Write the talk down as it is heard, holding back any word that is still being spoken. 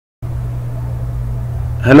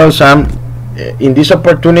Hello, Sam. In this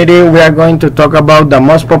opportunity, we are going to talk about the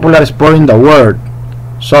most popular sport in the world,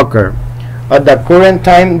 soccer. At the current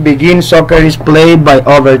time, begin soccer is played by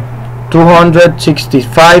over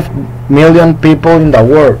 265 million people in the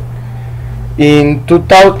world. In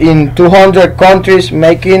 200 countries,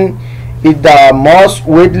 making it the most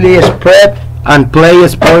widely spread and played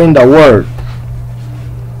sport in the world.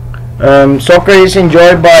 Soccer is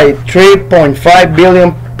enjoyed by 3.5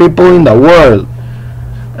 billion people in the world.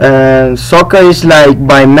 And soccer is liked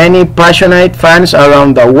by many passionate fans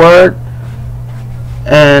around the world.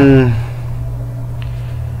 And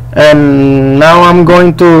now I'm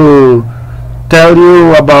going to tell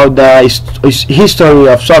you about the history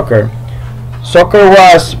of soccer. Soccer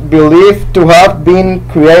was believed to have been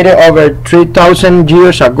created over 3,000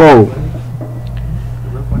 years ago.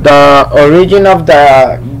 The origin of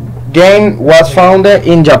the game was founded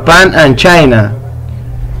in Japan and China.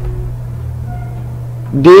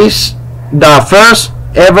 The first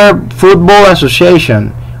ever football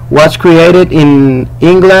association was created in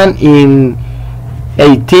England in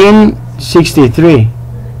 1863.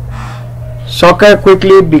 Soccer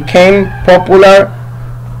quickly became popular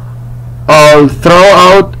all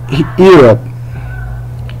throughout Europe.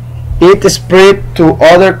 It spread to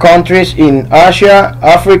other countries in Asia,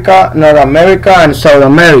 Africa, North America, and South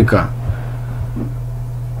America.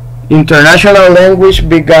 International language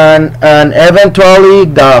began, and eventually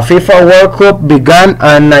the FIFA World Cup began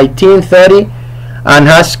in 1930 and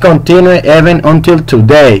has continued even until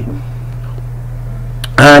today.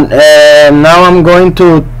 And now I'm going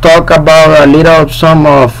to talk about a little of some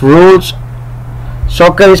of rules.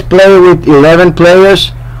 Soccer is played with 11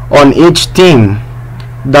 players on each team.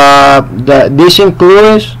 This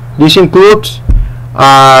includes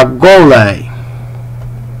a goalie.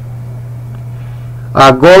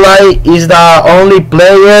 A goalie is the only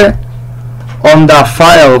player on the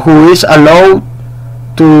field who is allowed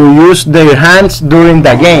to use their hands during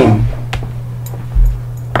the game.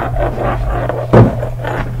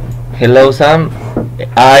 Hello, Sam.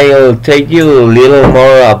 I'll take you a little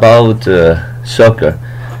more about soccer.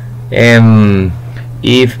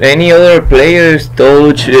 If any other players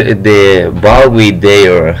touch the ball with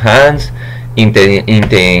their hands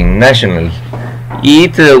internationally,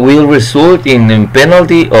 it will result in a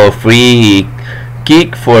penalty or free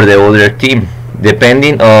kick for the other team,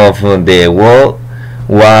 depending of the ball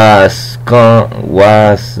was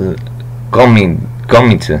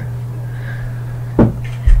committed.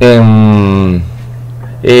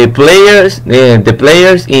 The players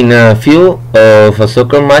in a field of a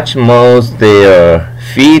soccer match must their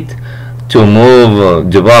feet to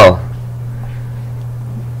move the ball.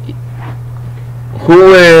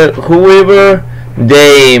 Whoever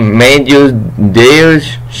they may use their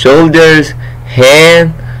shoulders,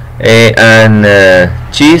 hand, and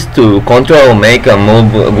chest to control, make a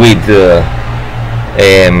move with the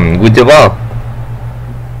ball.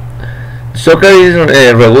 Soccer is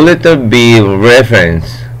regulated by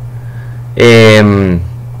reference. The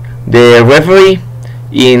referee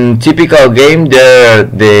in typical game, there are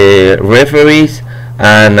the referees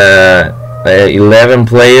and 11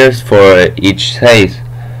 players for each side.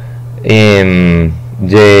 In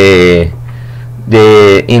the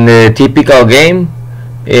typical game,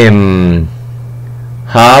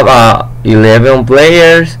 have 11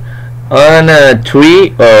 players and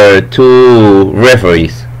 3 or 2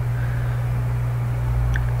 referees.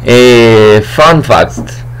 Fun facts.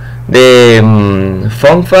 The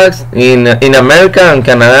fun facts in America and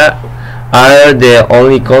Canada are the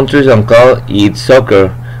only countries on call it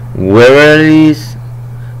soccer, whereas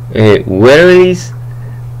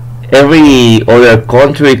every other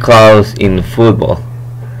country calls in football.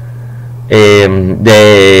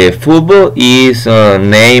 The football is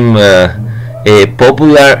named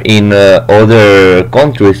popular in other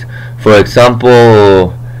countries. For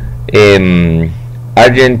example,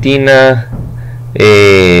 Argentina,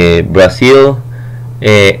 Brazil,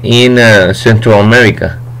 in Central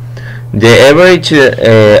America. The average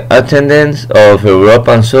attendance of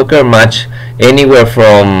European soccer match anywhere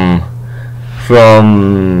from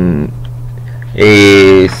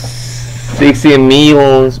 60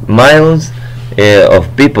 million miles of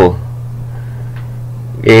people.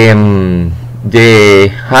 The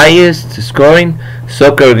highest scoring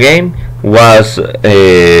soccer game was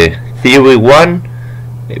 3-1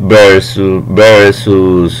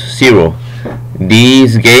 versus 0.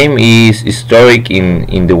 This game is historic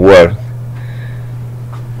in the world.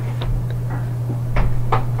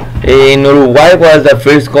 In Uruguay was the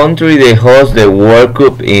first country to host the World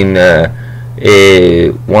Cup in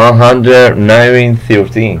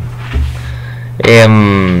 1913.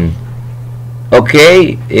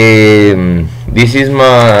 Okay, this is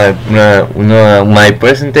my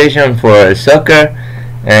presentation for soccer,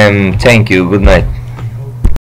 and thank you. Good night.